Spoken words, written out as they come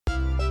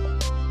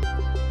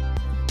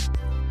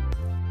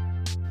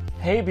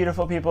Hey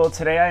beautiful people,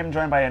 today I am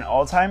joined by an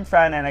all-time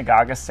friend and a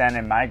Gaga stan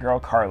and my girl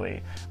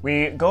Carly.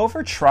 We go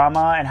over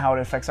trauma and how it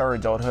affects our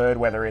adulthood,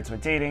 whether it's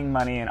with dating,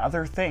 money, and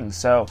other things.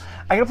 So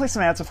I gotta play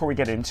some ads before we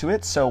get into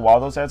it, so while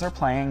those ads are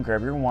playing,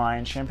 grab your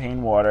wine,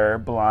 champagne, water,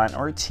 blunt,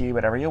 or tea,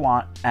 whatever you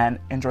want, and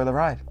enjoy the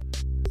ride.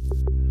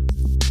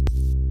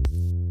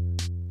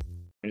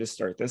 Let me just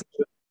start this.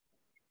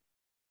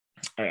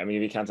 All right, I'm gonna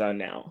give you a countdown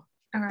now.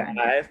 All right.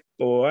 5,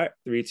 4,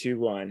 3, 2,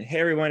 1. Hey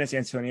everyone, it's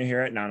Antonio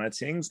here at Nana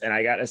Tings, and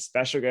I got a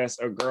special guest,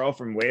 a girl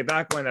from way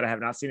back when that I have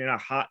not seen in a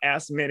hot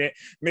ass minute,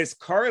 Miss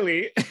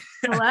Carly.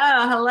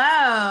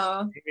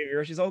 Hello.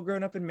 She's all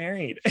grown up and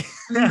married.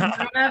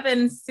 Grown up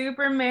and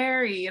super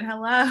married.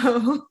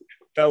 Hello.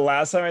 The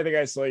last time I think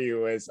I saw you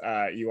was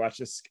you watched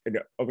this.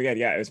 Oh my god,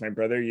 yeah, it was my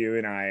brother, you,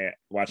 and I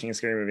watching a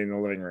scary movie in the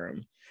living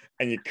room,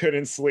 and you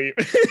couldn't sleep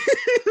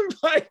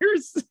by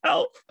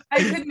yourself.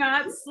 I could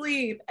not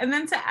sleep. And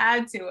then to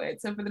add to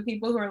it, so for the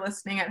people who are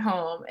listening at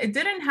home, it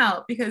didn't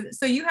help because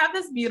so you have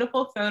this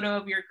beautiful photo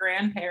of your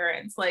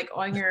grandparents like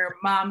on your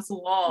mom's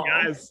wall.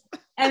 Yes.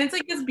 And it's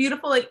like this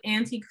beautiful like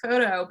antique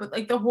photo, but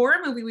like the horror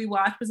movie we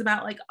watched was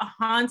about like a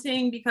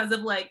haunting because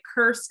of like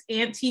cursed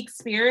antique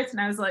spirits,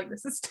 and I was like,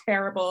 this is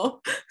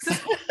terrible. This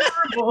is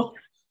horrible.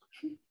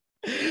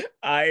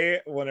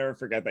 I will never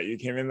forget that you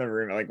came in the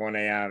room at like 1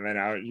 a.m.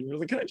 and you were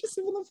like, can I just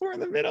sit on the floor in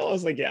the middle? I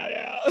was like,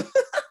 yeah.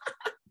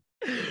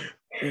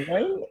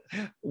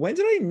 When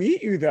did I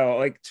meet you though?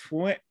 Like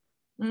did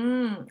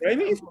I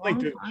meet you like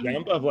the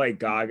jump of like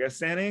Gaga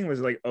standing?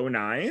 Was it like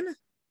 09?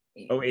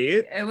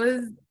 08?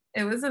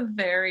 It was a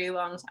very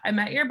long time. I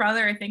met your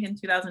brother, I think, in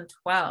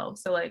 2012.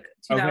 So like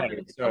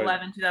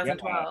 2011,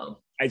 2012. Yeah.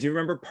 I do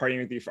remember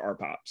partying with you for our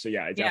pop. So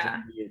yeah, I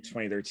definitely knew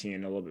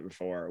 2013, a little bit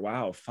before.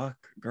 Wow, fuck,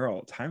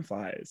 girl, time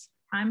flies.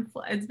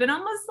 It's been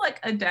almost like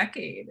a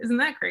decade. Isn't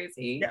that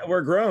crazy? Yeah,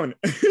 we're grown.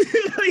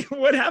 Like,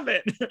 what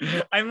happened?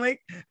 I'm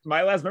like,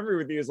 my last memory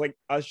with you is like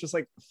us just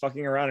like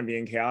fucking around and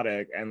being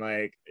chaotic. And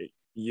like,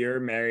 you're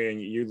married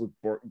and you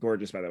look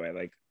gorgeous, by the way.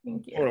 Like,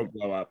 total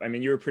glow up. I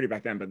mean, you were pretty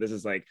back then, but this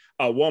is like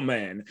a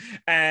woman.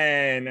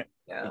 And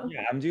yeah,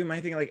 I'm doing my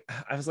thing. Like,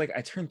 I was like,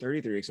 I turned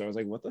 33, so I was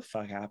like, what the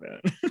fuck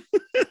happened?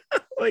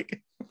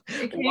 Like,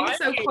 it came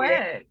so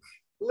quick.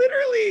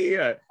 Literally.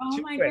 Oh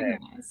my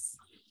goodness.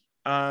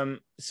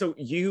 So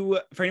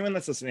for anyone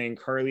that's listening,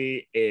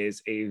 Carly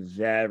is a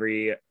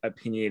very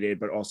opinionated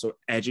but also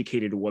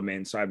educated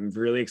woman. So I'm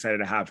really excited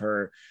to have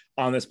her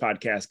on this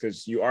podcast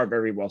because you are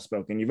very well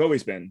spoken. You've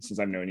always been since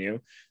I've known you.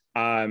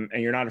 And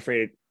you're not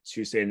afraid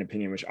to say an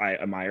opinion, which I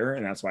admire,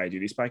 and that's why I do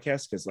these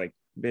podcasts. Because like,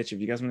 bitch, if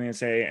you guys want to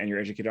say it and you're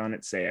educated on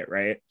it, say it,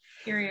 right?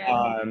 Period.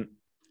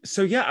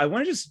 So yeah, I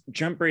want to just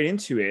jump right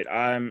into it.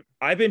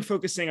 I've been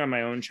focusing on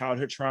my own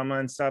childhood trauma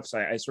and stuff. So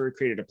I sort of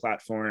created a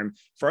platform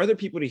for other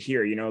people to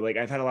hear, you know, like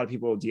I've had a lot of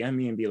people DM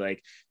me and be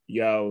like,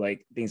 yo,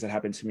 like things that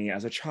happened to me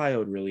as a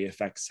child really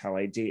affects how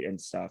I date and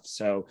stuff.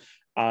 So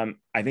I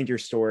think your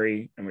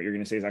story and what you're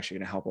going to say is actually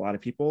going to help a lot of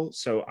people.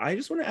 So I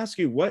just want to ask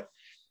you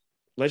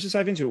let's just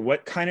dive into it.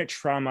 What kind of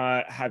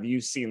trauma have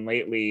you seen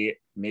lately,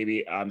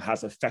 maybe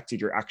has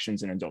affected your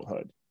actions in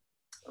adulthood?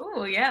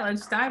 Oh yeah,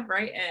 let's dive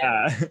right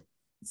in.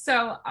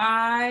 So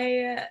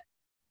I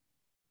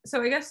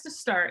guess to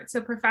start,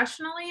 so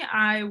professionally,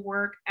 I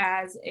work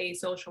as a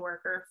social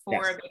worker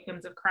for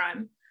victims of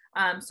crime.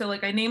 So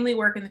like I namely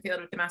work in the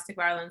field of domestic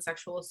violence,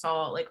 sexual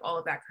assault, like all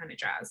of that kind of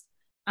jazz.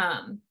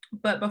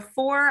 But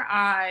before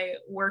I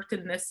worked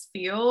in this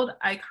field,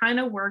 I kind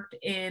of worked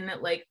in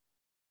like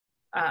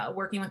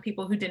working with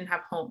people who didn't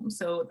have homes.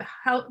 So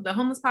the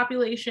homeless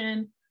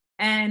population,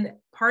 and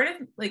part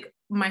of like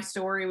my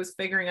story was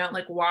figuring out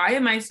like, why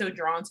am I so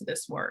drawn to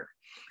this work?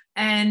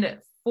 And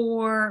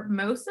for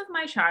most of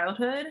my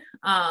childhood,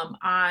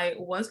 I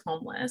was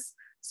homeless.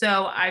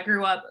 So I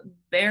grew up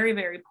very,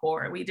 very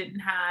poor. We didn't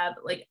have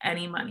like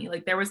any money.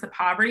 Like there was the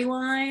poverty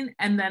line.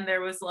 And then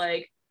there was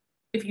like,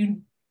 if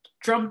you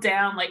jump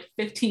down like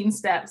 15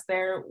 steps,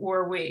 there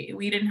were we.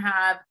 We didn't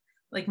have,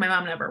 like my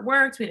mom never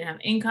worked. We didn't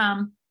have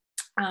income.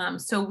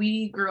 So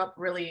I grew up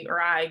really,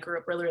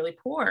 really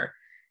poor.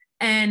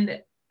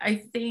 And I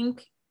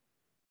think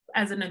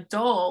as an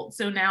adult,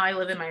 so now I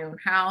live in my own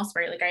house,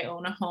 right? Like I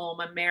own a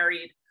home, I'm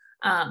married.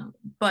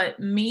 But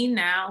me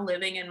now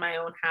living in my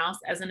own house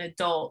as an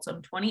adult, so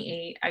I'm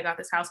 28. I got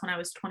this house when I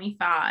was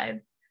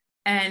 25.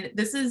 And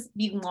this is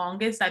the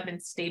longest I've been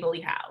stably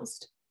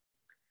housed.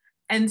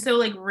 And so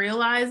like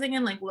realizing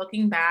and like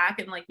looking back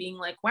and like being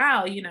like,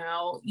 wow, you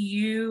know,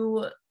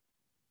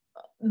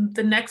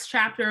 the next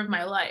chapter of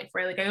my life,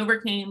 right? Like I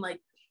overcame like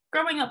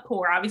growing up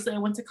poor. Obviously I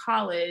went to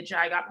college,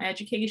 I got my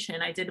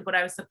education, I did what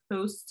I was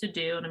supposed to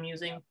do. And I'm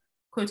using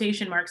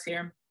quotation marks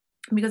here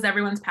because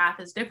everyone's path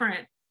is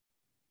different.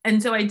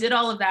 And so I did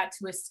all of that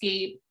to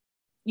escape,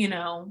 you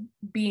know,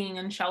 being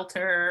in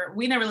shelter.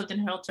 We never lived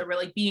in shelter, but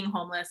like being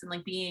homeless and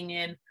like being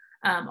in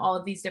all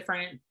of these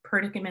different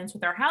predicaments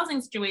with our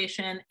housing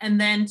situation. And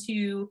then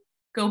to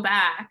go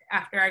back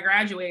after I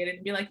graduated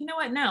and be like, you know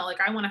what? No,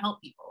 like I want to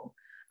help people.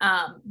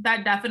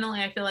 That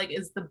definitely, I feel like,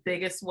 is the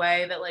biggest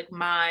way that like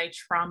my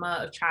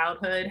trauma of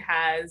childhood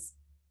has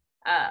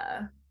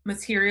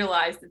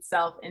materialized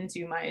itself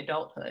into my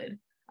adulthood.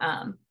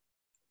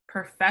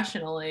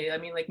 Professionally, I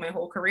mean, like my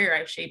whole career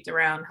I've shaped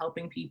around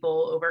helping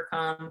people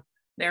overcome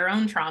their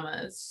own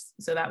traumas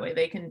so that way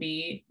they can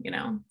be, you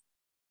know,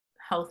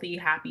 healthy,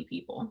 happy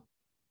people.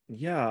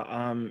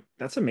 Yeah,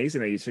 that's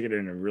amazing that you took it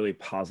in a really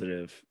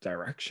positive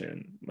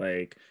direction.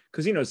 Like,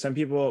 because you know, some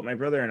people, my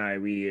brother and I,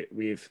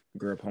 we've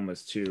grew up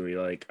homeless too. We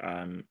like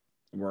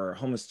were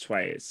homeless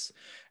twice.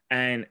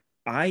 And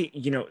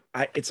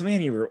it's something I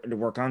need to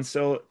work on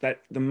still,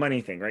 that the money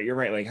thing, right? You're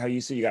right. Like how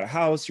you said you got a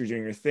house, you're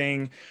doing your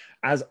thing.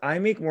 As I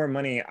make more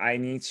money, I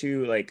need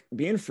to like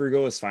being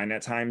frugal is fine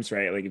at times,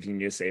 right? Like if you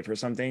need to save for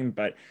something,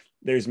 but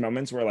there's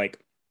moments where like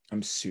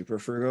I'm super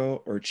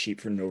frugal or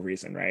cheap for no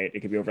reason, right? It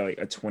could be over like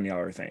a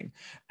 $20 thing.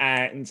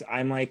 And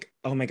I'm like,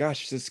 oh my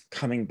gosh, this is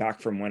coming back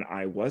from when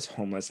I was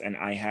homeless and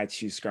I had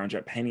to scrounge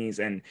up pennies.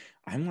 And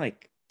I'm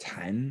like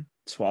 10,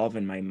 12,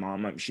 and my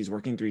mom, she's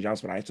working 3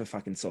 jobs, but I have to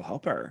fucking still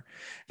help her.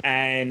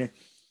 And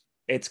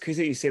it's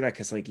crazy that you say that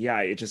because like,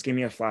 yeah, it just gave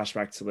me a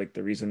flashback to like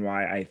the reason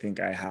why I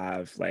think I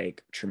have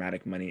like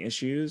traumatic money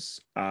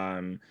issues.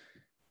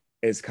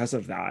 Is because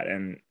of that.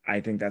 And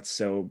I think that's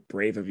so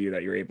brave of you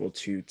that you're able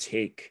to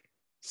take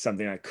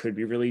something that could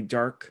be really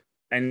dark.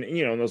 And,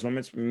 you know, those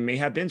moments may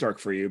have been dark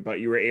for you, but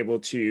you were able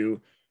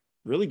to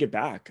really get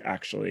back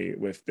actually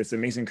with this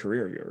amazing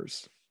career of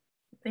yours.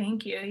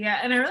 Thank you. Yeah.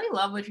 And I really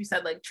love what you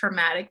said, like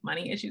traumatic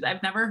money issues.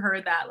 I've never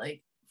heard that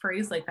like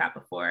phrase like that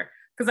before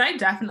because I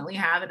definitely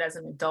have it as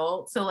an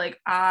adult. So, like,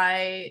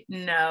 I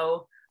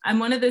know I'm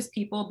one of those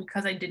people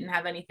because I didn't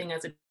have anything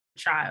as a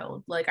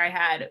child. Like, I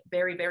had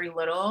very, very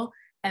little.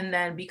 And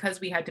then because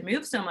we had to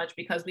move so much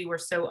because we were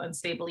so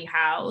unstably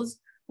housed,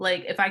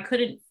 like, if I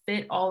couldn't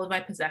fit all of my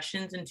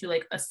possessions into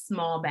like a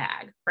small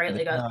bag, right?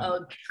 Like Yeah. a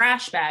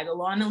trash bag, a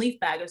lawn and leaf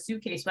bag, a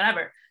suitcase,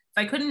 whatever, if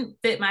I couldn't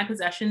fit my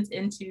possessions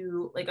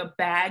into like a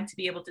bag to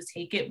be able to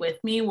take it with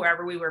me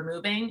wherever we were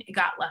moving, it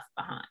got left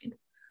behind.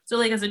 So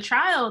like as a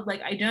child,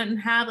 like I didn't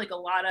have like a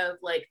lot of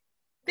like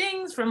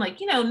things from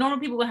like, you know, normal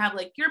people would have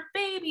like your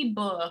baby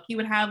book. You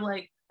would have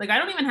like I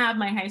don't even have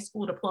my high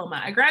school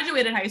diploma. I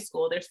graduated high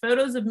school. There's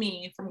photos of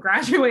me from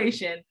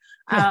graduation.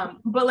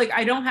 But like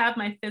I don't have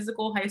my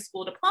physical high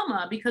school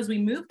diploma because we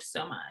moved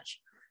so much.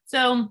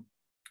 So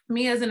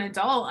me as an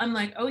adult, I'm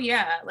like, oh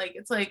yeah, like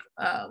it's like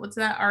what's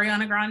that,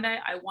 Ariana Grande?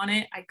 I want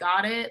it, I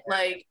got it.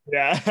 Like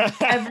Yeah.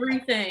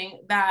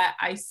 everything that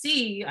I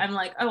see, I'm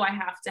like, oh, I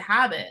have to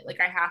have it. Like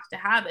I have to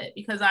have it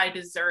because I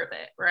deserve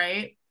it,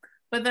 right?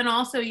 But then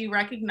also you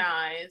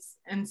recognize,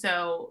 and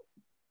so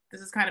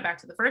this is kind of back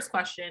to the first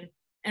question,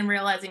 and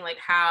realizing like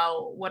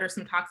how what are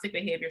some toxic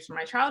behaviors from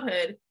my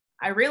childhood.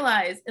 I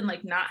realized in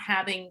like not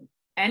having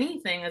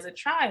anything as a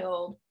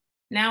child,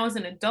 now as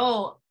an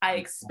adult, I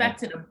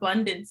expect an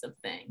abundance of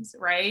things,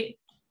 right?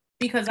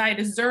 Because I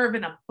deserve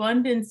an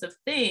abundance of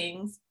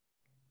things.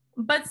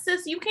 But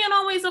sis, you can't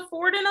always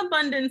afford an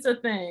abundance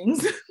of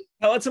things.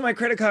 Tell it to my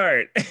credit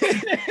card.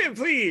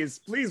 Please,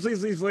 please,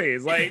 please, please,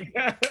 please. Like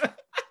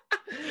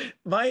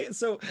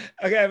so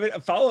okay, I have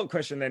a follow-up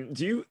question then.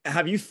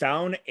 Have you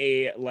found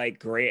a like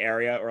gray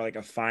area or like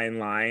a fine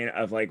line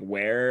of like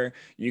where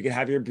you could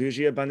have your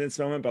bougie abundance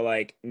moment, but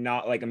like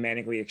not like a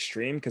manically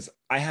extreme? Because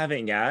I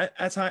haven't yet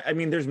at time. I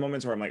mean, there's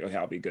moments where I'm like, okay,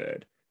 I'll be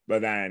good.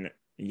 But then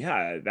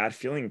yeah, that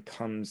feeling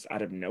comes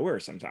out of nowhere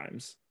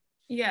sometimes.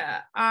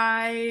 Yeah,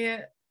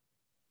 I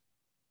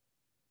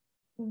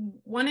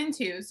one and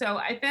two. So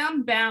I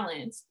found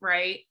balance,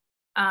 right?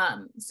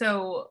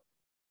 So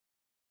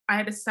I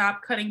had to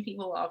stop cutting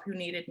people off who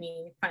needed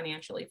me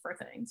financially for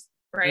things,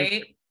 Mm,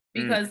 right? mm.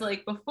 Because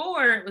like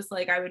before it was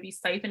like I would be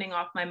siphoning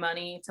off my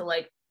money to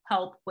like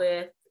help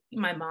with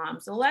my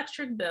mom's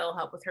electric bill,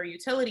 help with her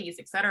utilities,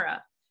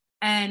 etc.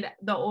 And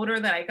the older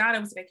that I got, I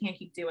was like, I can't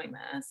keep doing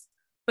this.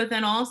 But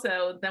then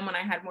also, then when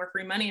I had more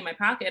free money in my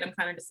pocket, I'm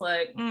kind of just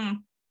like,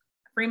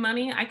 free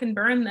money, I can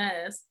burn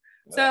this.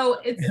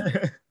 So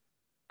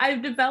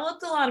I've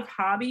developed a lot of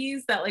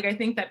hobbies that like I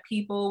think that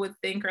people would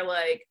think are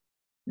like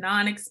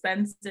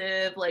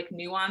non-expensive, like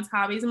nuanced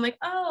hobbies. I'm like,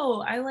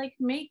 oh, I like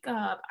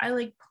makeup, I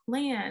like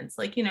plants.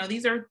 Like, you know,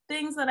 these are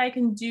things that I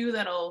can do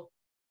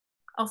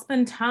I'll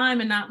spend time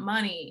and not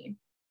money.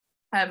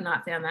 I have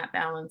not found that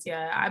balance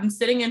yet. I'm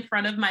sitting in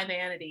front of my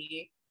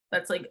vanity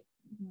that's like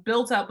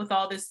built up with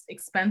all this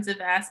expensive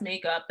ass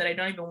makeup that I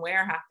don't even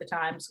wear half the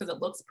time just because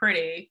it looks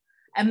pretty.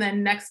 And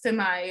then next to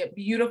my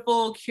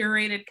beautiful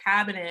curated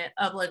cabinet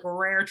of like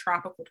rare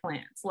tropical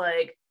plants.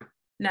 Like,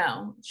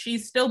 no,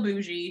 she's still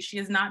bougie. She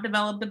has not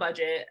developed a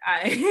budget.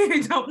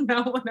 I don't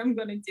know what I'm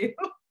gonna do.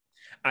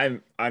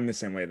 I'm the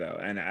same way though,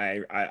 and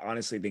I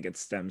honestly think it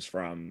stems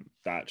from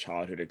that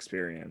childhood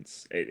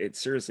experience. It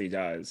seriously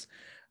does.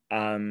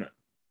 Um,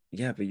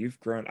 yeah, but you've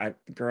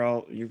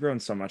grown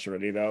so much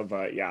already though.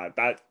 But yeah,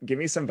 that give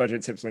me some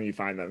budget tips when you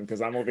find them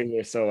because I'm over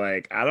here so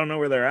like I don't know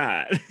where they're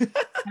at.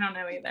 I don't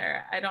know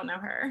either. I don't know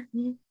her.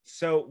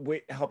 So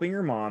with helping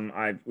your mom,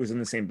 I was in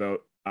the same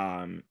boat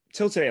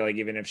till today, like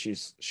even if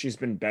she's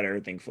been better,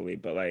 thankfully,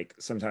 but like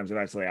sometimes I've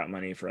had to lay out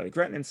money for like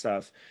rent and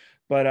stuff.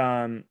 But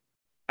I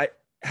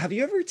have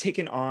you ever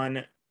taken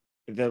on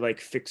the like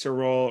fixer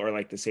role or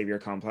like the savior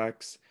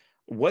complex.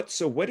 What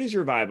is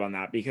your vibe on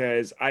that?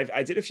 Because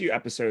I did a few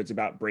episodes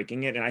about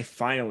breaking it, and I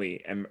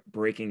finally am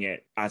breaking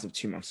it as of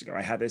 2 months ago.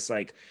 I had this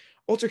like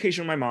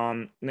altercation with my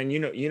mom, and then you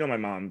know my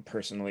mom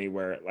personally,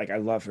 where like I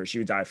love her. She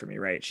would die for me,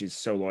 right? She's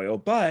so loyal.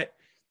 But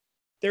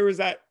there was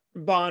that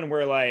bond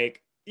where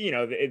like,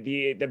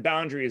 the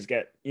boundaries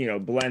get,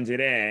 blended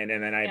in,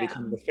 and then I Yeah.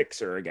 become the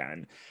fixer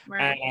again. And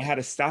Right. I had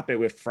to stop it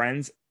with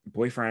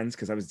boyfriends,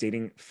 because I was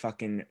dating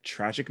fucking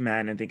tragic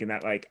men and thinking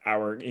that like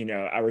our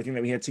thing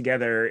that we had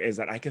together is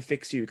that I could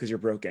fix you because you're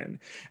broken.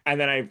 And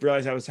then I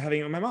realized I was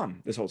having it with my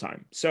mom this whole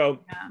time.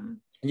 So Yeah.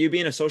 you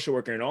being a social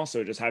worker and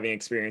also just having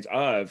experience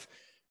of,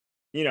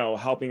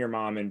 helping your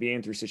mom and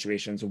being through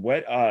situations,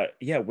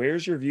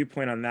 where's your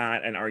viewpoint on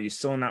that? And are you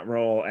still in that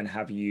role, and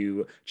have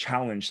you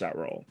challenged that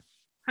role?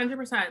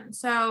 100%.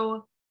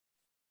 So,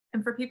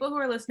 and for people who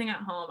are listening at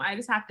home, I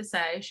just have to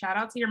say, shout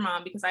out to your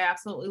mom, because I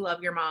absolutely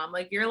love your mom.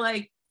 Like, you're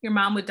like, your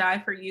mom would die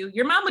for you.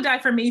 Your mom would die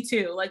for me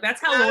too. Like,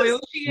 that's how loyal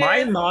she My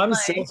is. mom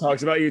still Like,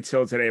 talks about you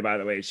till today, by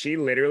the way. She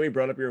literally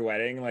brought up your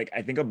wedding, like,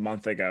 I think a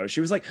month ago.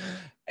 She was like,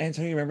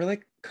 Antonio, remember,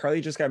 like,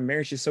 Carly just got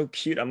married. She's so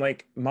cute. I'm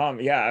like,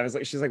 Mom, yeah. I was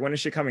like, she's like, when is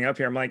she coming up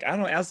here? I'm like, I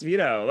don't know, ask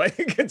Vito. Like,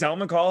 tell him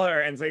to call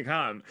her and say,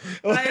 come.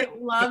 I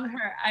love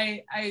her.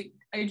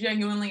 I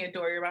genuinely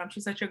adore your mom.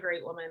 She's such a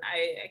great woman.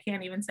 I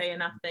can't even say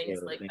enough things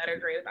like that are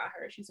great about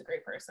her. She's a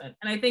great person.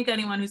 And I think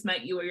anyone who's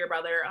met you or your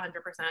brother 100%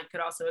 could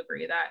also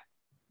agree that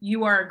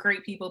you are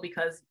great people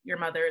because your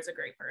mother is a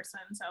great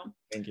person. So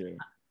thank you.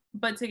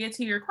 But to get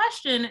to your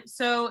question,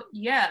 so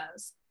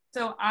yes.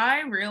 So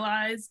I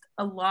realized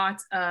a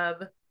lot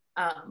of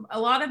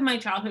my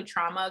childhood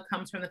trauma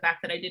comes from the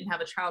fact that I didn't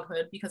have a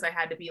childhood, because I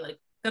had to be like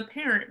the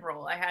parent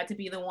role. I had to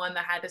be the one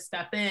that had to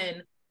step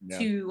in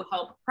to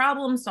help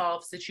problem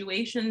solve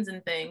situations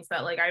and things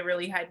that like I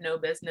really had no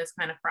business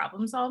kind of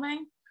problem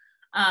solving.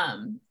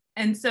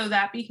 And so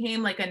that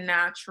became like a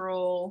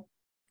natural,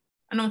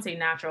 I don't say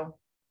natural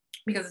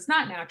because it's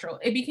not natural.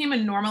 It became a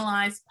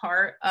normalized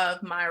part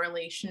of my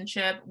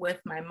relationship with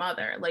my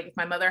mother. Like if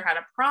my mother had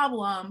a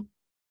problem,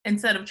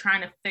 instead of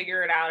trying to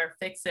figure it out or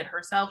fix it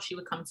herself, she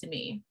would come to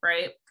me,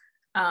 right?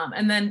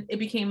 And then it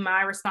became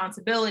my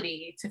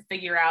responsibility to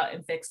figure out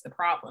and fix the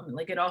problem.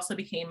 Like it also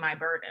became my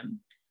burden.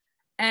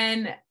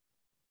 And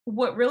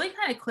what really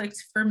kind of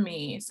clicked for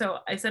me, so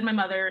I said my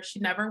mother, she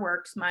never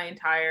worked my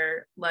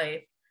entire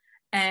life.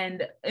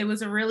 And it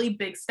was a really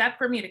big step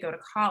for me to go to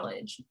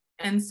college.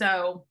 And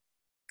so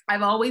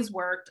I've always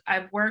worked.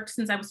 I've worked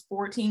since I was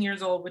 14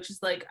 years old, which is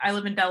like, I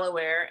live in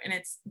Delaware, and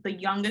it's the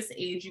youngest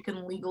age you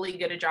can legally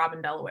get a job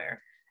in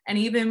Delaware. And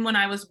even when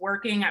I was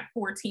working at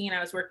 14, I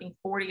was working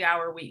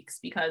 40-hour weeks,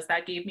 because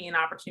that gave me an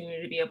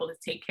opportunity to be able to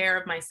take care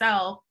of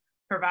myself,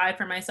 provide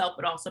for myself,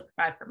 but also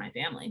provide for my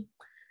family.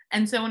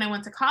 And so when I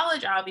went to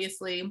college,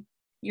 obviously,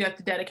 you have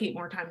to dedicate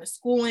more time to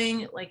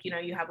schooling, like,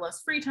 you have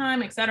less free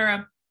time,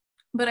 etc.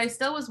 But I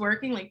still was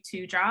working like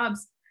 2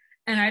 jobs.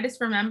 And I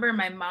just remember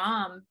my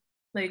mom,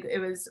 like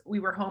we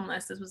were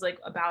homeless. This was like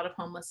a bout of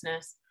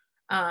homelessness,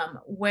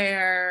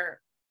 where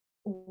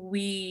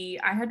I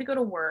had to go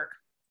to work.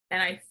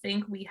 And I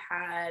think we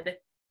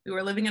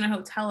were living in a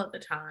hotel at the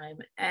time,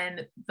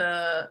 and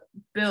the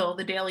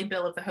daily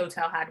bill of the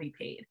hotel had to be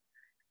paid.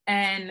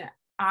 And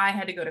I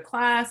had to go to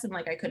class, and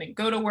like I couldn't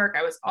go to work.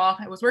 I was off.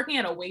 I was working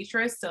at a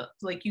waitress. So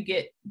like you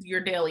get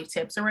your daily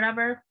tips or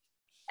whatever.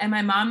 And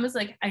my mom was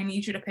like, I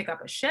need you to pick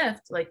up a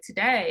shift. Like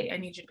today, I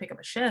need you to pick up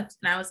a shift.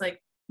 And I was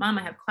like, Mom,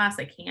 I have class.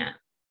 I can't.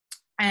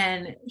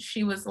 And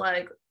she was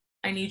like,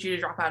 I need you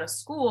to drop out of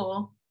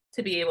school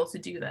to be able to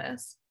do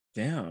this.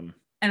 Damn.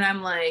 And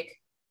I'm like,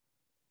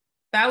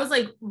 that was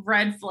like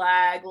red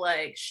flag,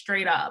 like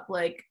straight up.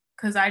 Like,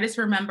 because I just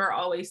remember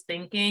always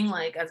thinking,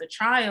 like, as a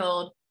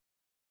child,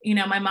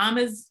 my mom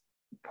is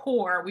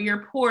poor. We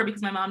are poor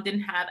because my mom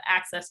didn't have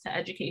access to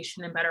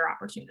education and better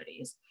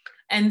opportunities.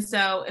 And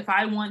so if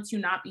I want to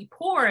not be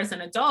poor as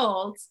an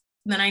adult,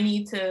 then I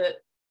need to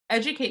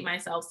educate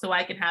myself so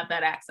I can have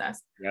that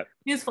access. Yep.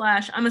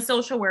 Newsflash, I'm a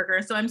social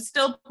worker, so I'm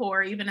still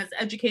poor, even as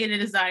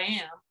educated as I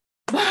am.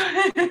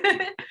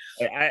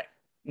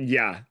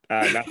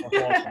 That's a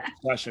whole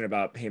question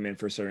about payment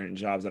for certain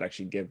jobs that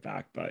actually give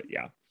back, but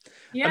yeah.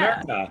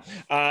 America.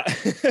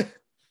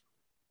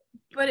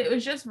 But it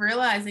was just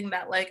realizing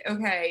that, like,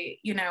 okay,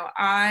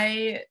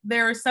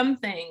 there are some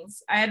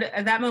things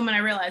at that moment I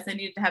realized I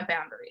needed to have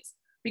boundaries,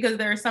 because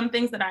there are some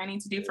things that I need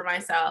to do for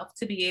myself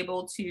to be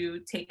able to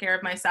take care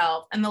of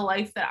myself and the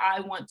life that I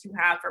want to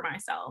have for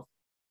myself.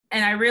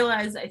 And I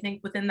realized, I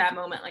think within that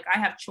moment, like I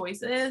have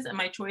choices, and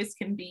my choice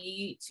can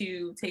be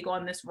to take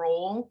on this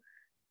role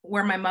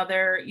where my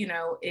mother,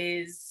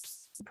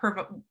 is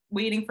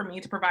waiting for me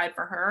to provide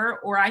for her,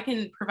 or I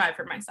can provide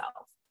for myself.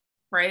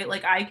 Right?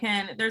 Like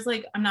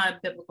I'm not a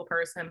biblical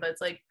person, but it's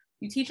like,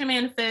 you teach a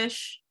man to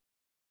fish,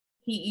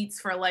 he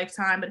eats for a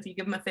lifetime, but if you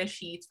give him a fish,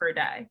 he eats for a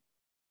day.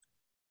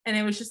 And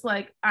it was just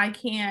like, I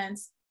can't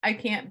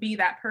be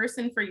that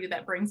person for you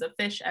that brings a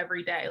fish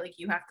every day. Like,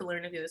 you have to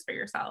learn to do this for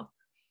yourself.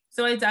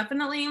 So I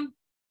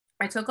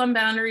took on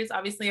boundaries.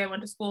 Obviously I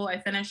went to school,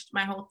 I finished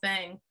my whole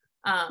thing.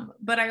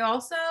 But I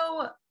also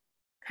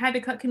had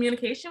to cut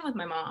communication with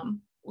my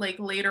mom, like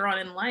later on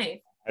in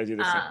life. I do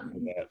the same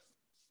with that.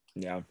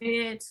 Yeah.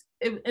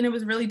 And it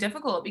was really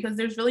difficult because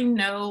there's really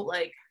no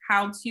like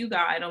how-to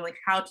guide on like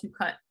how to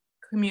cut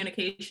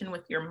communication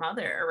with your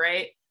mother,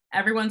 right?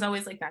 Everyone's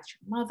always like, that's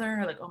your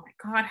mother. Like, oh my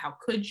God, how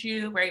could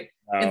you, right?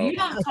 If you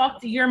don't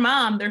talk to your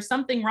mom, there's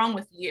something wrong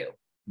with you.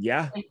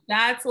 Yeah. Like,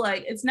 that's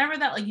like, it's never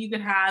that like you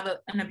could have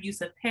an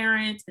abusive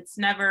parent. It's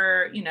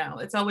never, you know,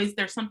 it's always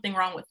there's something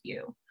wrong with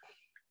you.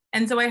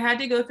 And so I had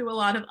to go through a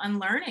lot of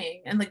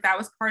unlearning. And like that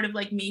was part of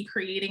like me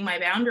creating my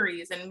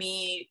boundaries and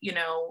me, you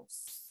know,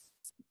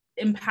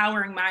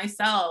 empowering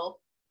myself,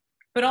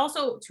 but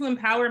also to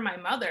empower my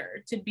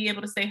mother to be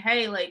able to say,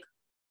 hey, like,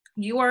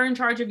 you are in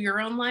charge of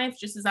your own life,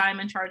 just as I'm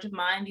in charge of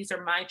mine. These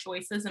are my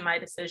choices and my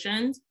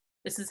decisions.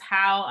 This is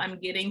how I'm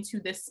getting to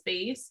this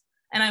space.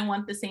 And I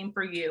want the same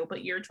for you,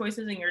 but your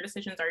choices and your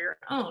decisions are your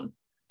own.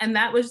 And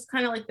that was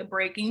kind of like the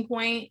breaking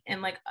point,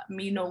 and like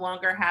me no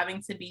longer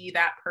having to be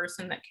that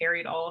person that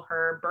carried all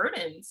her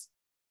burdens,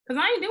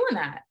 because I ain't doing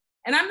that.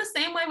 And I'm the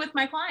same way with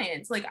my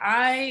clients. Like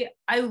I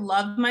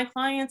love my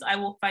clients. I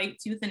will fight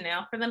tooth and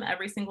nail for them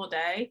every single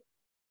day,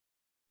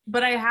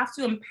 but I have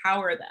to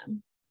empower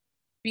them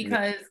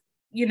because,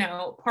 you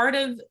know, part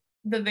of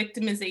the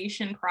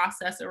victimization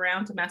process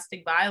around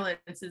domestic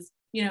violence is,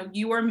 you know,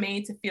 you are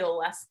made to feel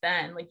less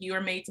than, like you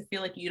are made to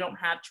feel like you don't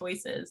have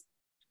choices.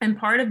 And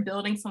part of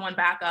building someone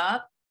back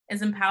up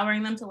is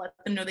empowering them to let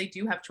them know they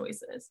do have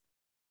choices.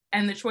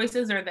 And the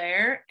choices are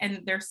there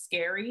and they're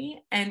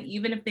scary. And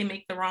even if they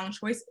make the wrong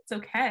choice, it's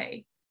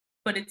okay.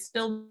 But it's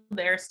still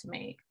theirs to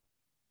make.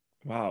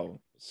 Wow.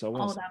 So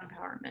well all about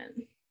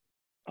empowerment.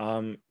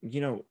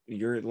 You know,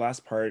 your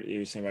last part you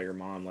were saying about your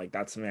mom, like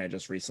that's something I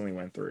just recently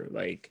went through.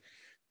 Like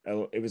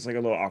it was like a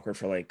little awkward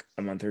for like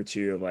a month or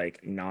two of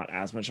like not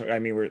as much. I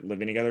mean, we're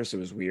living together, so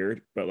it was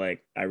weird, but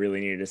like I really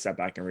needed to step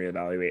back and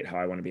reevaluate how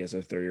I want to be as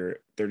a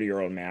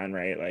 30-year-old man,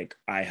 right? Like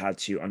I had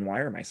to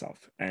unwire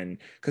myself, and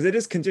because it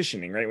is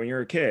conditioning, right? When you're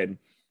a kid,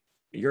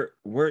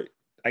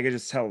 I could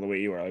just tell the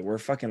way you are, like we're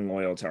fucking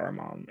loyal to our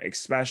mom,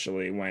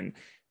 especially when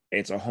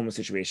it's a homeless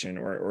situation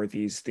or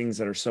these things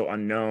that are so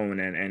unknown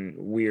and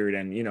weird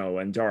and, you know,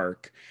 and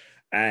dark.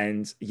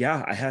 And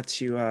yeah, I had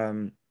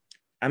to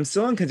I'm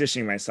still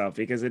unconditioning myself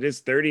because it is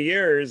 30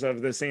 years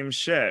of the same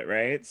shit,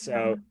 right?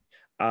 So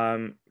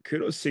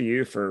kudos to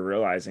you for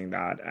realizing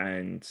that.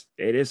 And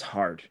it is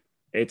hard.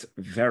 It's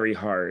very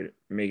hard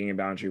making a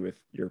boundary with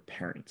your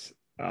parents,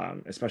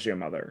 especially a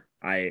mother.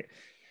 I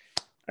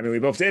mean, we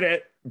both did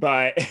it,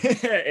 but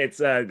it's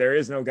there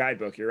is no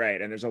guidebook. You're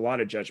right, and there's a lot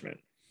of judgment.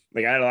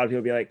 Like I had a lot of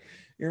people be like,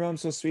 "Your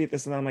mom's so sweet,"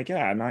 this and that. I'm like,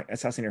 "Yeah, I'm not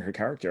assassinating her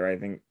character. I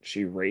think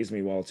she raised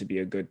me well to be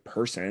a good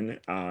person."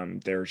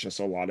 There's just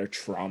a lot of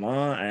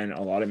trauma and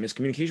a lot of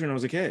miscommunication when I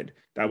was a kid.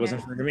 That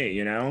wasn't for me,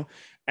 you know,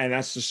 and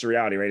that's just the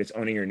reality, right? It's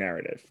owning your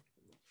narrative.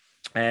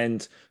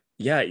 And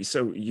yeah,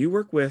 so you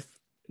work with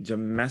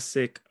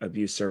domestic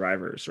abuse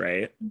survivors,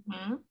 right?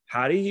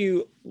 How do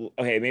you,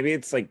 okay, maybe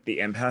it's like the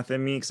empath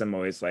in me because I'm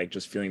always like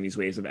just feeling these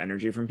waves of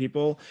energy from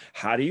people.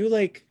 How do you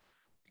like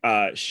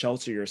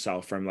shelter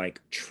yourself from like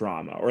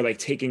trauma or like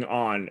taking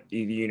on,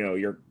 you know,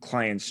 your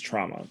client's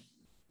trauma?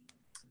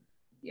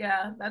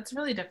 Yeah, that's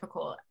really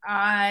difficult.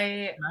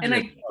 Hard.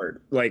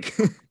 Like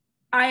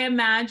I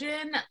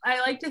imagine,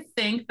 I like to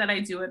think that I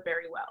do it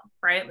very well,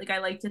 right? Like I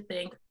like to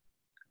think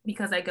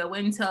because I go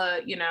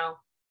into, you know,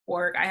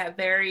 work, I have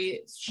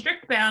very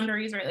strict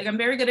boundaries, right? Like I'm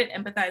very good at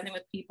empathizing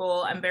with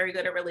people. I'm very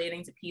good at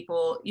relating to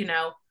people, you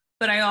know,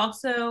 but I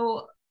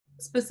also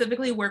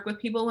specifically work with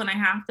people when I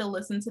have to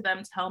listen to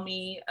them tell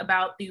me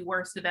about the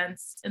worst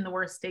events and the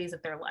worst days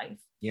of their life.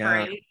 Yeah.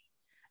 Right.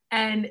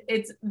 And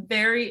it's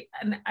very,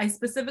 and I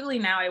specifically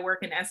now I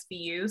work in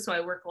SVU, so I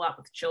work a lot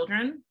with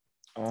children.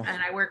 And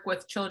I work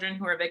with children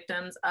who are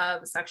victims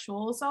of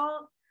sexual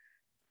assault.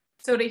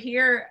 So to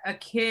hear a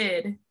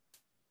kid,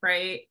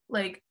 right,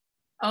 like,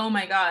 oh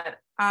my God,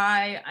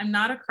 I'm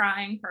not a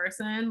crying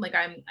person. Like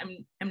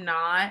I'm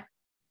not.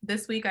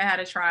 This week I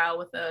had a trial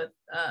with a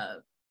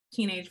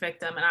teenage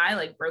victim, and I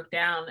like broke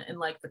down in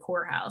like the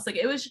courthouse. Like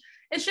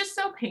it's just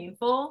so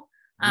painful.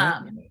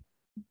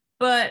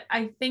 But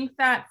I think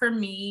that for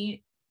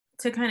me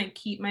to kind of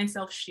keep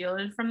myself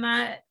shielded from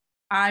that,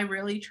 I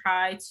really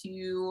try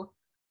to,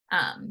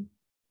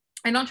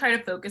 I don't try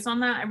to focus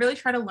on that. I really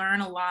try to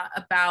learn a lot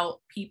about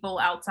people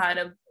outside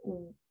of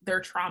their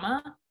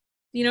trauma.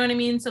 You know what I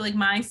mean? So like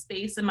my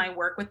space and my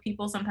work with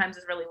people sometimes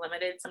is really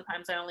limited.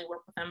 Sometimes I only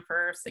work with them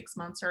for 6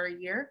 months or a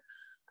year.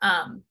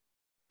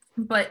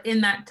 But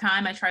in that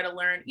time, I try to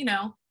learn, you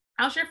know,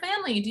 how's your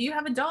family? Do you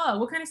have a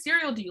dog? What kind of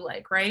cereal do you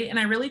like? Right. And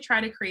I really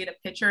try to create a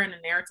picture and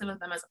a narrative of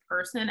them as a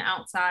person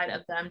outside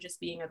of them just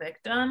being a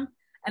victim.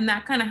 And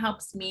that kind of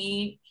helps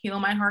me heal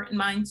my heart and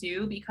mind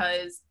too,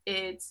 because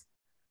it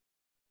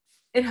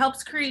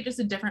helps create just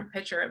a different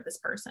picture of this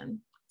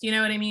person. Do you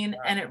know what I mean?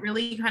 And it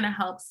really kind of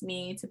helps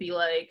me to be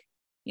like,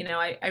 you know,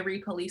 I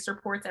read police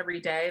reports every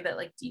day that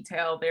like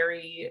detail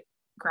very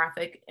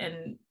graphic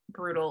and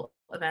brutal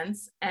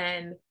events.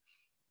 And,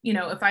 you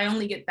know, if I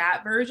only get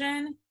that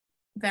version,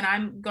 then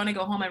I'm going to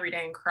go home every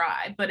day and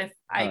cry. But if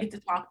I get to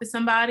talk to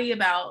somebody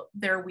about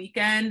their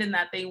weekend and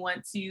that they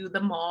went to the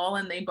mall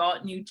and they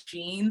bought new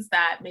jeans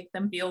that make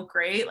them feel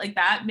great, like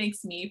that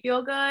makes me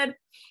feel good.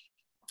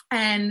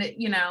 And,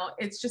 you know,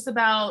 it's just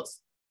about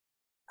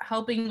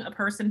helping a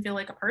person feel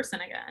like a person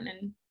again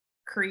and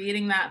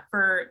creating that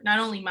for not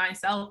only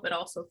myself, but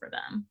also for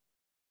them.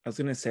 I was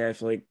gonna say, I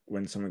feel like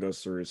when someone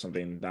goes through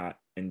something that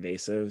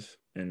invasive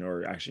and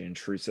or actually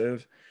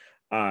intrusive,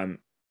 um,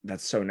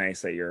 that's so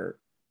nice that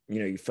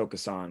you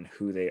focus on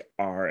who they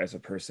are as a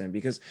person,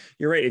 because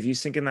you're right. If you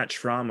sink in that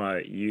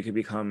trauma, you could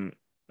become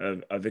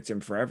a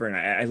victim forever. And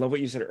I love what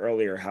you said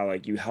earlier, how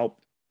like you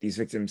help these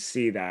victims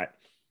see that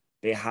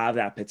they have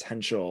that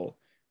potential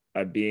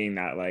of being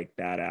that like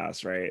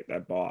badass, right?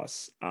 That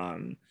boss.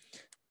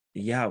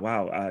 Yeah,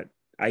 wow.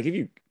 I give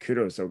you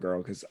kudos though,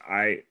 girl, because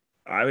I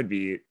would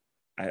be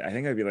I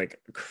think I'd be like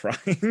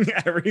crying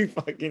every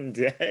fucking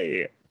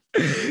day.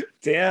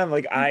 Damn,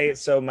 like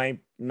so my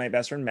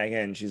best friend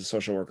Megan, she's a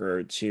social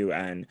worker too,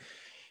 and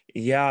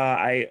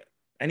yeah,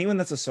 anyone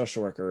that's a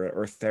social worker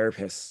or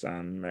therapist,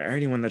 or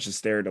anyone that's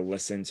just there to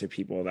listen to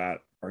people that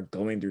are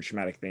going through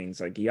traumatic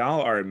things, like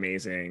y'all are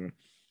amazing.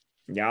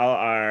 You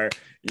are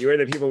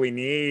the people we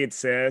need,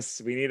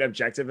 sis. We need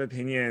objective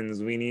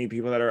opinions. We need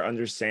people that are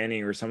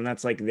understanding, or someone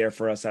that's like there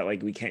for us, that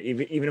like we can't,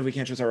 even if we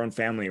can't trust our own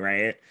family,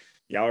 right?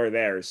 Y'all are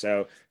there.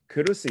 So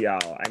kudos to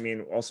y'all. I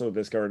mean, also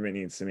this government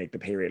needs to make the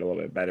pay rate a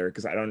little bit better,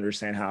 because I don't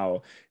understand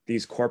how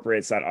these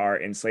corporates that are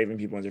enslaving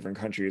people in different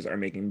countries are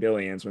making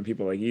billions when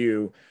people like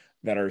you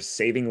that are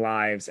saving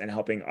lives and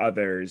helping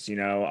others,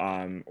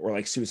 or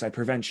like suicide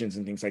preventions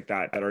and things like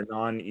that, that are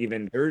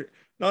they're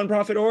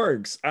nonprofit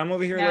orgs. I'm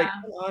over here like,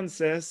 Yeah. come on,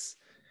 sis.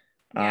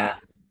 Yeah.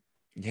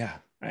 Yeah,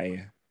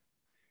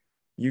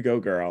 you go,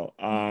 girl.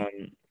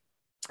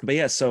 But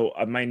yeah, so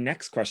my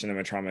next question of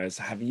a trauma is,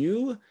 have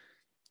you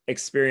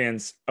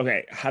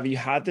have you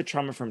had the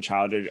trauma from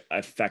childhood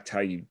affect how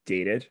you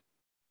dated?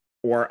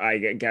 Or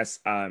I guess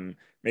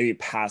maybe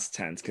past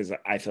tense, because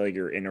I feel like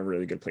you're in a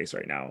really good place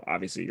right now.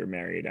 Obviously, you're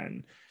married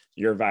and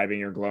you're vibing,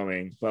 you're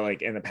glowing, but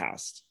like in the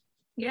past.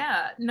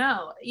 Yeah,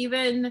 no,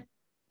 even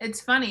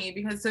it's funny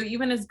because so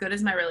even as good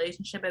as my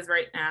relationship is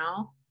right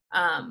now,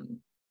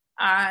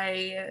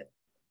 I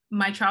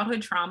my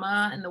childhood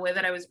trauma and the way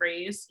that I was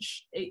raised,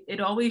 it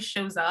always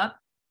shows up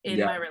in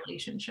Yeah. my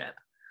relationship.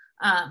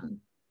 Um,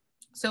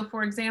 so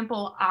for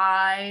example,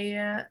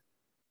 I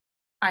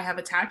have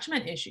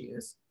attachment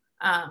issues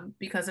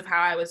because of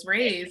how I was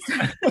raised.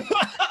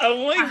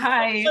 Oh my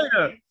I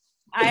God.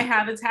 I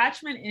have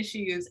attachment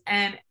issues,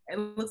 and it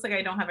looks like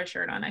I don't have a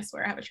shirt on. I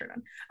swear I have a shirt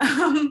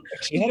on.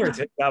 She had her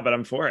tits out, but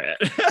I'm for it.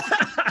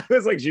 I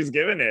was like, she's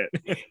giving it.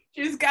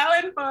 She's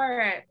going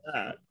for it.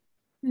 Yeah.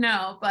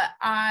 No, but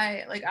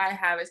I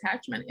have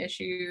attachment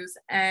issues,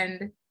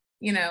 and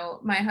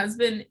my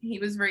husband, he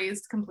was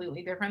raised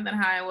completely different than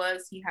how I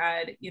was. He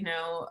had,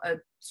 a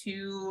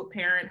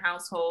two-parent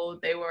household.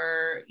 They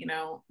were,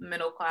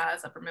 middle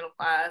class, upper middle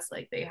class,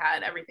 like they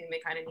had everything they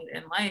kind of needed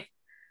in life.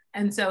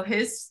 And so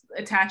his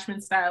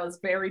attachment style is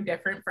very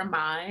different from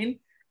mine.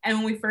 And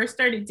when we first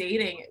started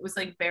dating, it was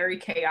like very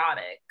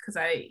chaotic because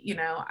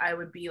I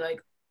would be like,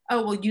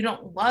 oh, well, you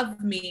don't love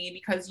me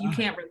because you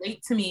can't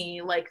relate to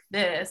me like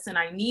this. And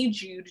I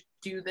need you to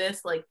do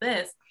this like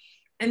this.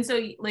 And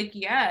so, like,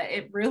 yeah,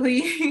 it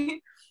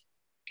really,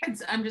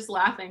 I'm just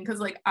laughing because,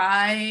 like,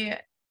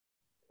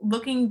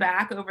 looking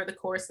back over the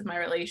course of my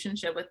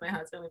relationship with my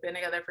husband, we've been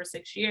together for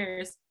 6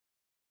 years.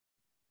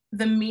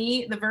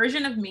 The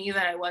version of me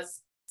that I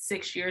was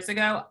 6 years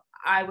ago,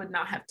 I would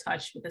not have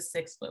touched with a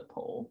 6-foot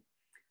pole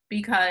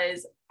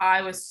because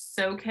I was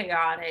so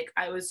chaotic.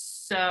 I was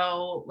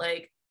so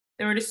like,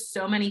 there were just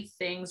so many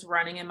things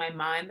running in my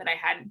mind that I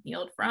hadn't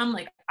healed from.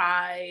 Like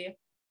I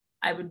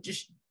would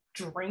just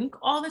drink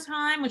all the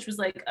time, which was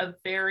like a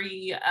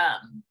very,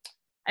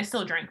 I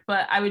still drink,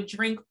 but I would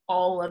drink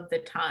all of the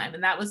time.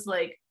 And that was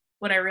like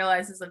what I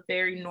realized is a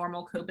very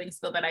normal coping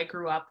skill that I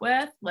grew up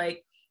with.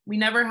 Like we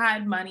never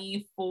had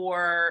money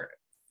for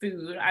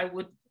food. I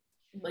would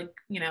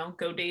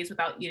go days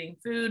without eating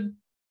food.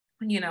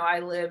 I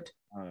lived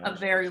a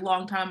very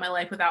long time in my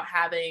life without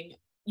having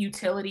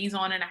utilities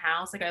on in a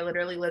house. Like I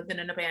literally lived in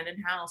an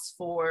abandoned house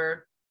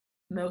for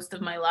most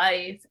of my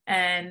life,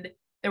 and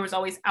there was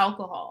always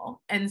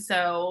alcohol. And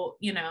so,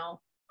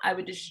 I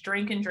would just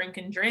drink and drink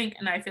and drink.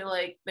 And I feel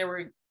like there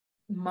were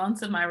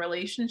months of my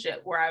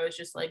relationship where I was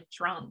just like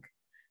drunk.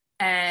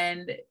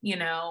 And,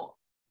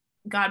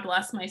 God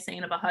bless my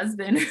saint of a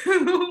husband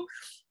who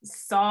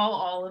saw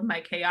all of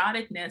my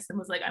chaoticness and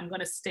was like, I'm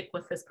going to stick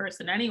with this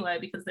person anyway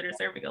because they're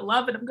deserving of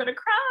love and I'm going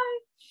to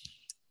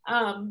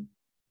cry.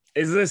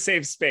 Is this a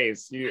safe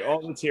space? You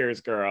all the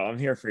tears, girl. I'm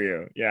here for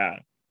you. Yeah.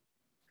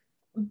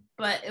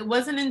 But it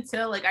wasn't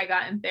until like I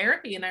got in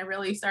therapy and I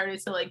really started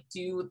to like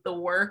do the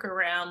work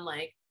around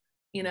like,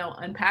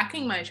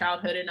 unpacking my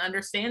childhood and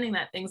understanding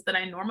that things that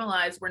I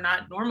normalized were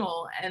not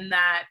normal, and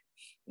that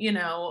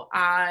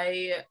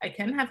I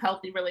can have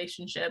healthy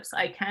relationships.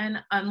 I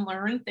can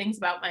unlearn things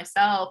about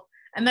myself,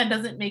 and that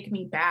doesn't make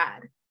me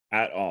bad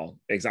At all.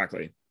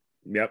 Exactly.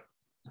 Yep.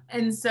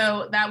 And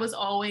so that was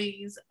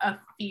always a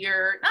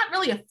fear, not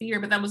really a fear,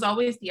 but that was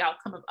always the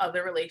outcome of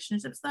other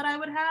relationships that I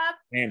would have.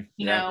 Man,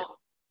 you know,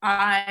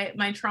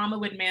 my trauma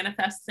would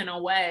manifest in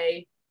a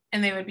way,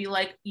 and they would be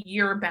like,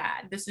 you're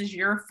bad. This is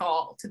your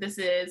fault. This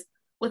is,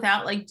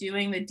 without like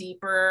doing the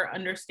deeper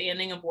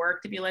understanding of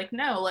work to be like,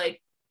 no,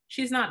 like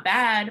she's not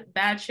bad.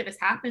 Bad shit has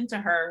happened to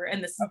her.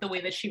 And this is the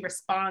way that she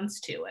responds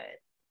to it.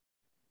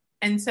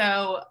 And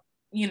so,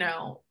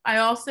 I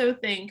also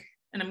think,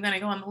 and I'm going to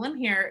go on the limb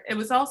here,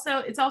 it's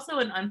also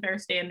an unfair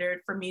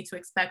standard for me to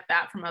expect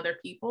that from other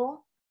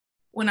people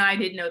when I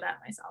didn't know that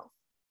myself.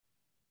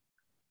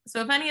 So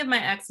if any of my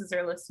exes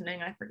are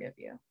listening, I forgive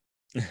you.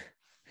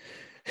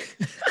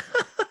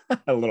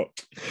 A little.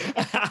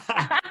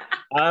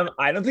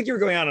 I don't think you were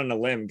going out on a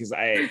limb, because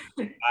I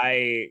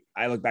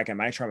look back at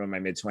my trauma in my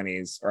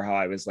mid-20s, or how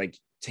I was like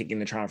taking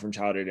the trauma from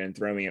childhood and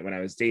throwing it when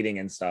I was dating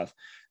and stuff.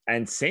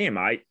 And same,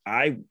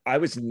 I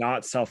was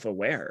not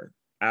self-aware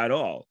at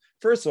all.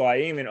 First of all, I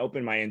didn't even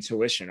open my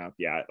intuition up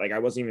yet. Like I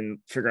wasn't even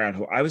figuring out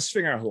who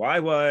I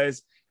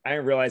was. I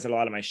didn't realize that a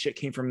lot of my shit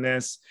came from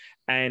this.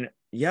 And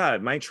yeah,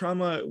 my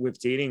trauma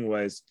with dating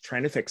was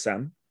trying to fix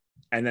them.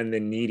 And then the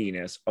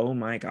neediness. Oh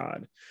my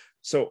God.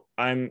 So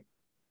I'm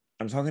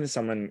talking to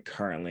someone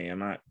currently. I'm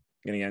not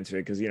going to get into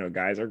it because,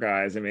 guys are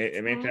guys. It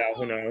may fail,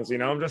 who knows,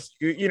 I'm just,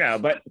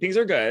 but things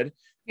are good.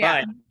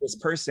 Yeah. But this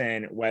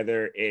person,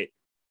 whether it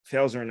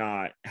fails or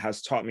not,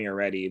 has taught me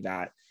already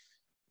that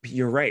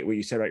you're right. What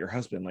you said about your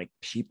husband, like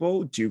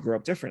people do grow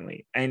up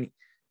differently. And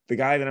the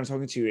guy that I'm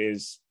talking to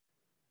is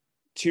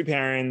 2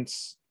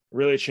 parents,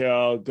 really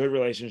chill, good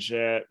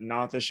relationship,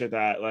 not the shit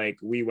that like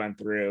we went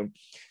through,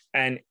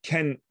 and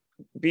can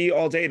be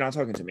all day not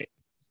talking to me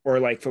or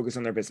like focus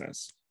on their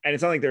business. And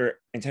it's not like they're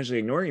intentionally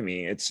ignoring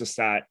me. It's just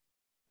that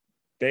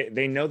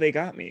they know they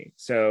got me.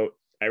 So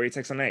every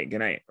text on night, good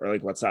night, or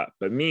like, what's up?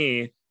 But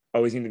me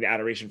always needed the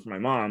adoration from my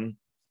mom,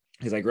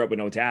 because I grew up with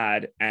no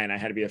dad and I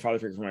had to be a father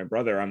figure for my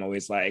brother. I'm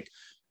always like,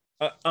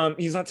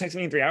 he's not texting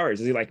me in 3 hours.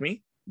 Does he like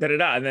me?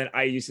 Da-da-da. And then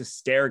I used to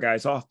stare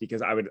guys off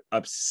because I would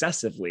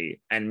obsessively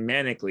and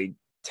manically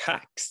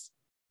text.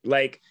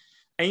 Like,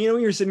 and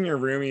when you're sitting in your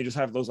room and you just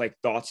have those like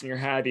thoughts in your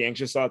head, the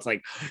anxious thoughts,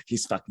 like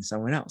he's fucking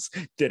someone else.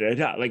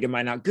 Da-da-da. Like, am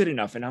I not good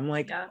enough? And I'm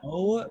like,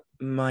 oh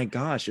my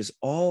gosh, this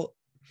all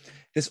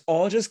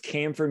just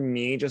came from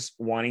me just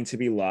wanting to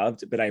be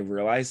loved. But I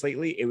realized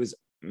lately it was,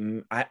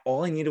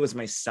 all I needed was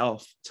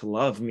myself to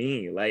love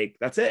me. Like,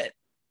 that's it.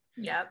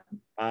 Yep.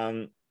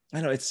 I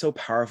know it's so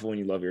powerful when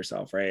you love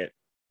yourself, right?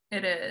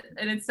 It is.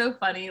 And it's so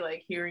funny,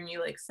 like hearing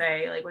you like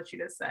say like what you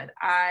just said.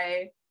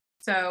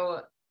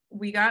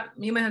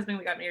 Me and my husband,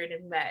 we got married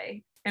in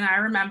May. And I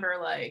remember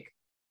like,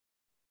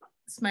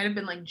 this might've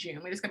been like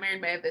June. We just got married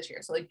in May of this year.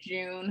 So like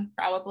June,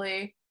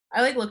 probably.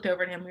 I like looked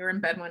over at him. We were in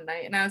bed one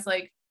night and I was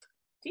like,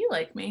 do you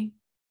like me?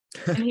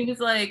 And he was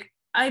like,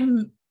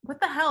 what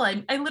the hell?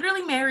 I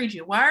literally married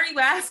you. Why are you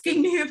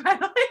asking me if I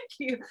like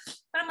you?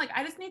 But I'm like,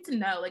 I just need to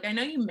know. Like, I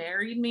know you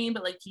married me,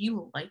 but like, do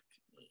you like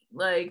me?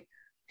 Like,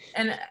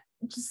 and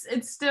just,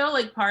 it's still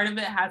like part of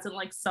it hasn't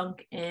like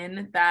sunk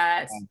in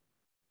that,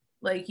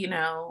 like,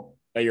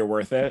 that you're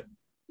worth it.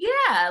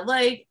 Yeah.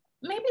 Like,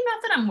 maybe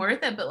not that I'm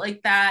worth it, but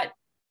like that,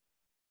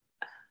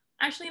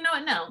 actually, you know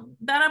what? No,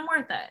 that I'm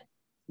worth it.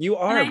 You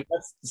are.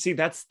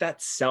 That's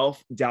that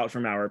self-doubt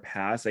from our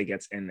past that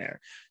gets in there.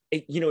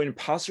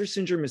 Imposter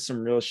syndrome is some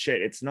real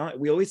shit. It's not,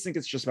 we always think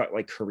it's just about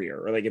like career,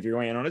 or like if you're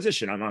going on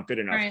audition, I'm not good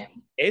enough. Right.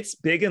 It's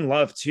big in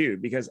love too,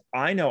 because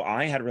I know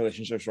I had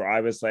relationships where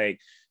I was like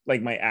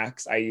my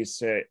ex, I used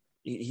to,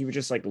 he would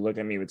just like look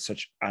at me with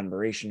such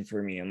admiration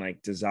for me and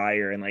like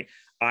desire. And like,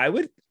 I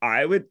would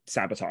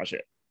sabotage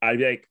it. I'd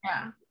be like,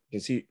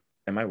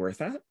 am I worth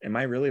that? Am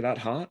I really that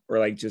hot? Or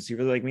like, does he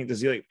really like me?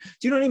 Does he like,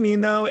 do you know what I mean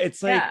though?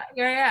 It's like,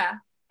 yeah.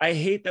 I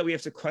hate that we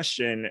have to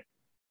question.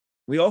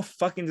 We all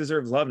fucking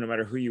deserve love no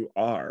matter who you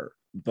are.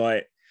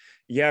 But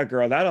yeah,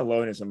 girl, that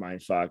alone is a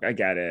mind fuck. I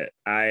get it.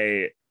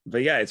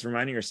 But yeah, it's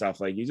reminding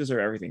yourself like you deserve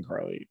everything,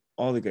 Carly.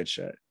 All the good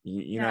shit.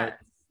 You know,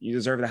 you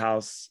deserve the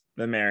house,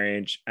 the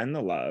marriage, and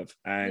the love.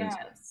 And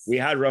we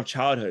had rough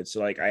childhood.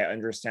 So like I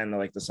understand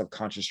the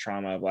subconscious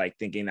trauma of like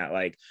thinking that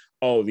like,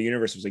 oh, the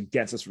universe was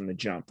against us from the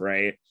jump,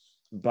 right?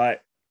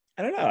 But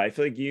I don't know. I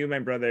feel like you, my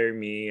brother,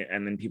 me,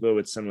 and then people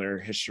with similar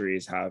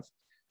histories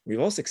we've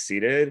all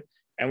succeeded.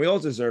 And we all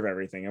deserve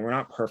everything, and we're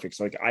not perfect.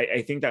 So like,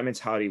 I think that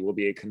mentality will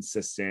be a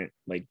consistent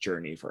like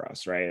journey for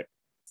us, right?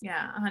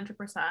 Yeah, 100%.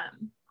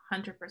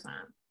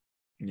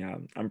 Yeah,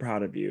 I'm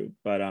proud of you.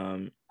 But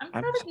I'm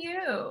proud of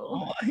you.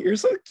 Oh, you're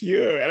so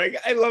cute, and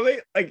I love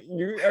it. Like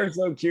you are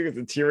so cute with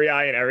the teary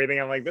eye and everything.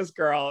 I'm like, this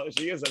girl,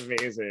 she is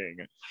amazing.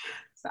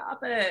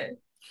 Stop it.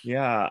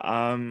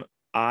 Yeah.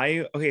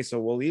 Okay, so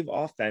we'll leave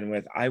off then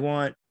with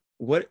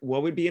what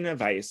would be an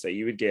advice that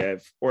you would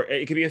give, or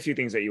it could be a few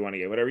things that you want to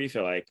give, whatever you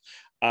feel like,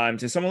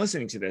 to someone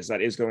listening to this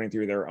that is going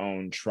through their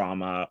own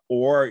trauma,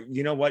 or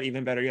you know what,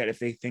 even better yet, if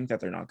they think that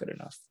they're not good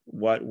enough,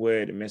 what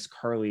would Miss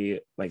Carley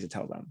like to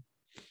tell them?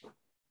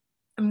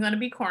 I'm gonna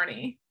be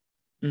corny.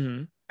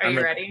 Mm-hmm. Are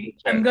you ready?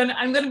 I'm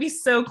gonna be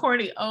so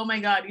corny. Oh my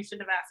God, you should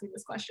have asked me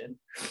this question.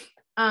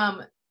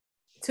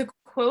 To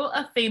quote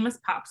a famous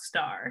pop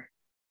star.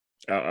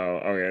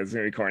 Okay, it's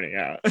gonna be corny.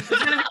 Yeah, it's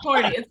gonna be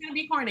corny. It's gonna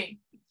be corny.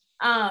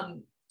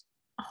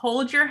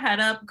 Hold your head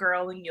up,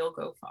 girl, and you'll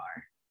go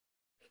far.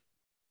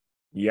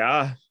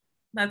 Yeah,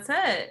 that's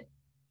it.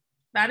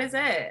 That is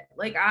it.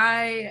 Like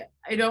I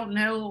don't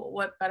know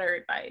what better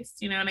advice.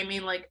 You know what I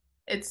mean? Like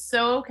it's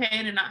so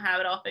okay to not have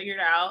it all figured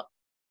out.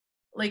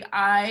 Like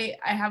I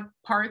have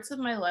parts of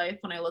my life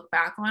when I look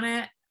back on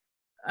it,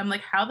 I'm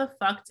like, how the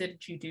fuck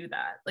did you do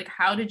that? Like,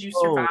 how did you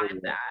survive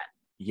that?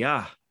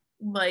 Yeah.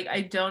 Like,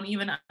 I don't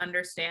even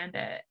understand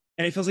it.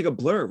 And it feels like a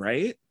blur,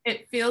 right?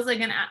 It feels like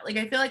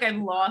I feel like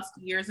I've lost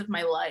years of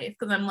my life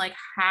because I'm like,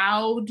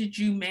 how did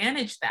you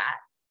manage that?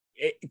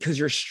 Because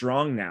you're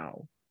strong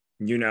now,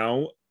 you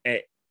know?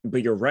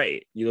 But you're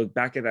right. You look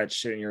back at that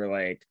shit and you're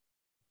like,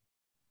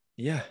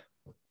 yeah.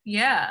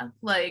 Yeah.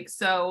 Like,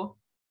 so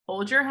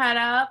hold your head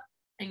up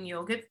and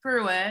you'll get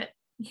through it.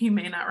 You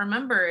may not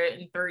remember it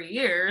in 3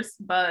 years,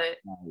 but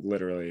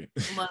literally,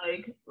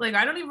 like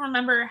I don't even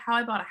remember how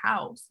I bought a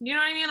house. You know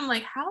what I mean? I'm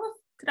like, how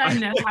did I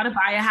know how to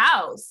buy a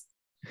house?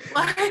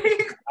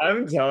 Like,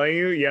 I'm telling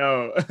you,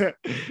 yo,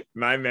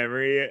 my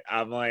memory,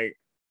 I'm like,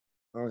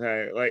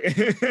 okay,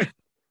 like,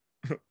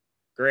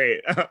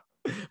 great.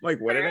 Like,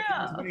 what did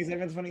I do?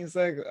 27,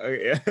 26?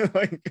 Yeah,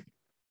 like.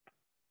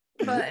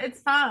 But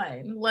it's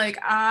fine. Like,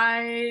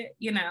 I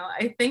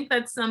think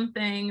that's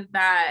something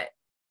that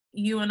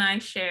you and I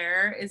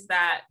share is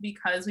that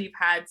because we've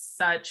had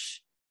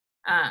such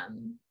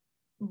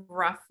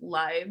rough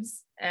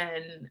lives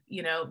and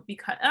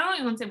because I don't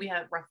even want to say we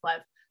had rough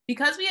lives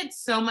because we had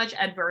so much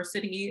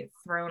adversity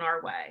thrown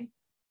our way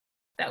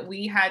that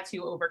we had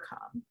to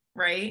overcome,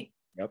 right?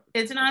 Yep.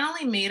 It's not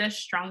only made us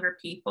stronger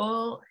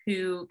people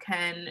who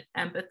can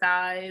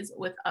empathize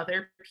with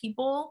other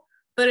people,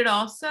 but it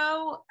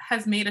also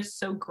has made us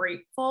so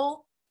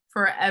grateful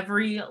for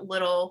every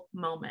little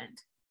moment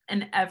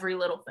and every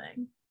little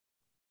thing.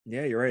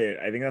 Yeah, you're right.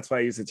 I think that's why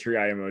I use the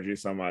teary-eye emoji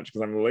so much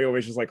because I'm really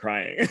always just like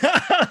crying.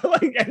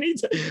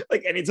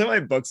 Anytime I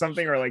book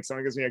something or like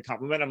someone gives me a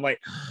compliment, I'm like,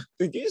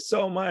 thank you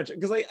so much.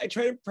 Because I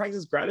try to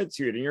practice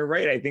gratitude. And you're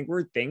right. I think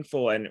we're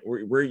thankful and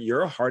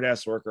you're a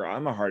hard-ass worker.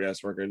 I'm a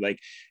hard-ass worker. Like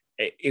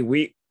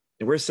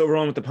we're still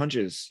rolling with the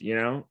punches,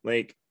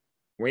 like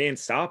we ain't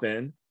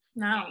stopping.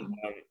 No.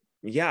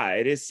 Yeah,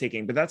 it is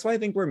taking, but that's why I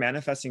think we're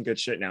manifesting good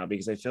shit now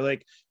because I feel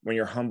like when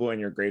you're humble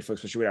and you're grateful,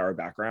 especially with our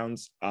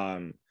backgrounds,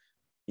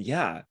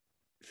 yeah,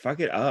 fuck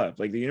it up.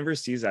 Like the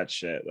universe sees that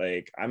shit.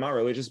 Like I'm not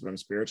religious, but I'm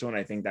spiritual. And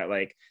I think that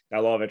like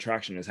that law of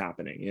attraction is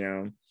happening,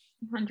 100%.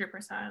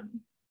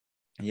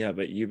 Yeah,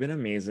 but you've been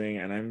amazing.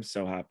 And I'm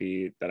so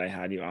happy that I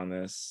had you on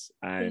this.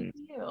 And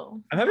thank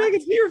you. I'm happy I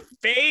can see your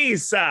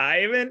face.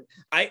 I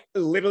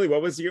literally,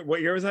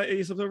 what year was that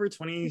you slept over?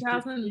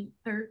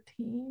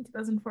 2013,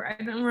 2004.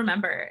 I don't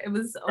remember. It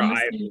was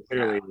almost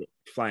literally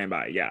flying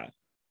by. Yeah.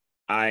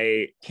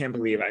 I can't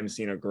believe I'm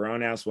seeing a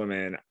grown-ass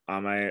woman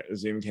on my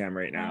Zoom cam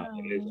right now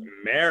that is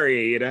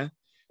married.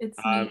 It's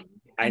me.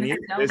 I need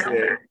to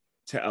visit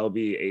to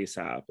LB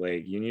ASAP.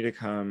 Like, you need to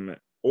come,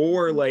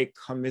 or like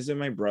come visit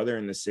my brother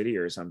in the city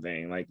or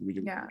something. Like, we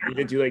need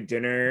to do like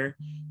dinner,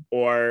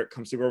 or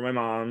come sleep over my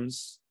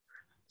mom's.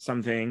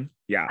 Something.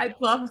 Yeah. I'd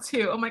love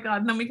to. Oh my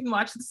god! And then we can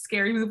watch the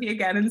scary movie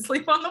again and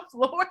sleep on the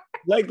floor.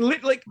 like,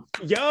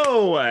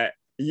 yo.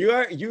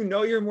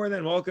 You're more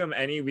than welcome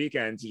any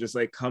weekend to just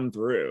like come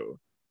through.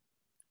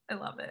 I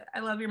love it. I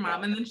love your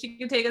mom. And then she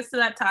can take us to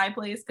that Thai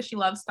place because she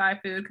loves Thai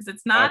food because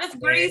it's not as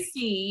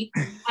greasy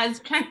as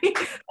Chinese.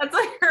 That's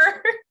like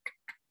her.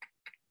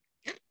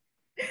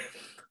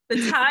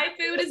 The Thai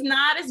food is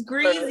not as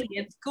greasy.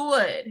 It's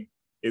good.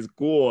 It's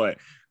good.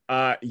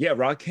 Yeah,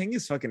 Rock King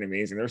is fucking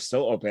amazing. They're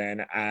still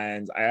open.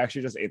 And I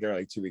actually just ate there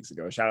like 2 weeks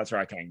ago. Shout out to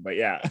Rock King. But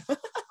yeah.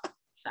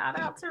 Shout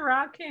out to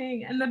Rock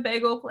King and the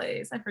bagel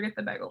place. I forget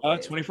the bagel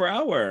place. 24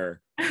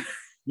 hour.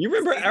 You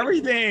remember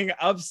everything.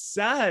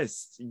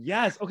 Obsessed.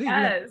 Yes. Okay.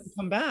 Yes. You have to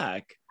come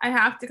back. I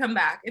have to come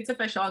back. It's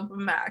official. I'm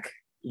coming back.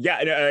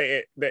 Yeah.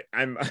 No,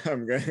 I'm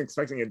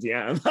expecting a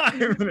DM.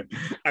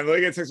 I'm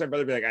really gonna text my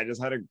brother. Be like, I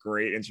just had a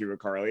great interview with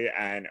Carley,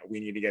 and we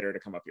need to get her to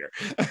come up here.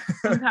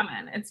 I'm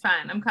coming. It's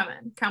fine. I'm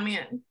coming. Count me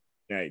in.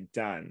 Yeah.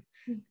 Done.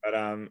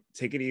 But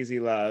take it easy,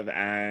 love,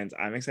 and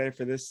I'm excited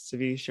for this to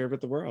be shared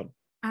with the world.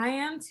 I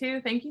am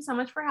too. Thank you so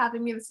much for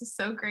having me. This is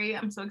so great.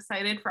 I'm so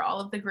excited for all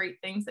of the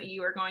great things that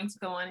you are going to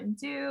go on and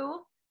do.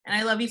 And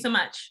I love you so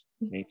much.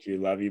 Thank you.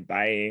 Love you.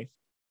 Bye.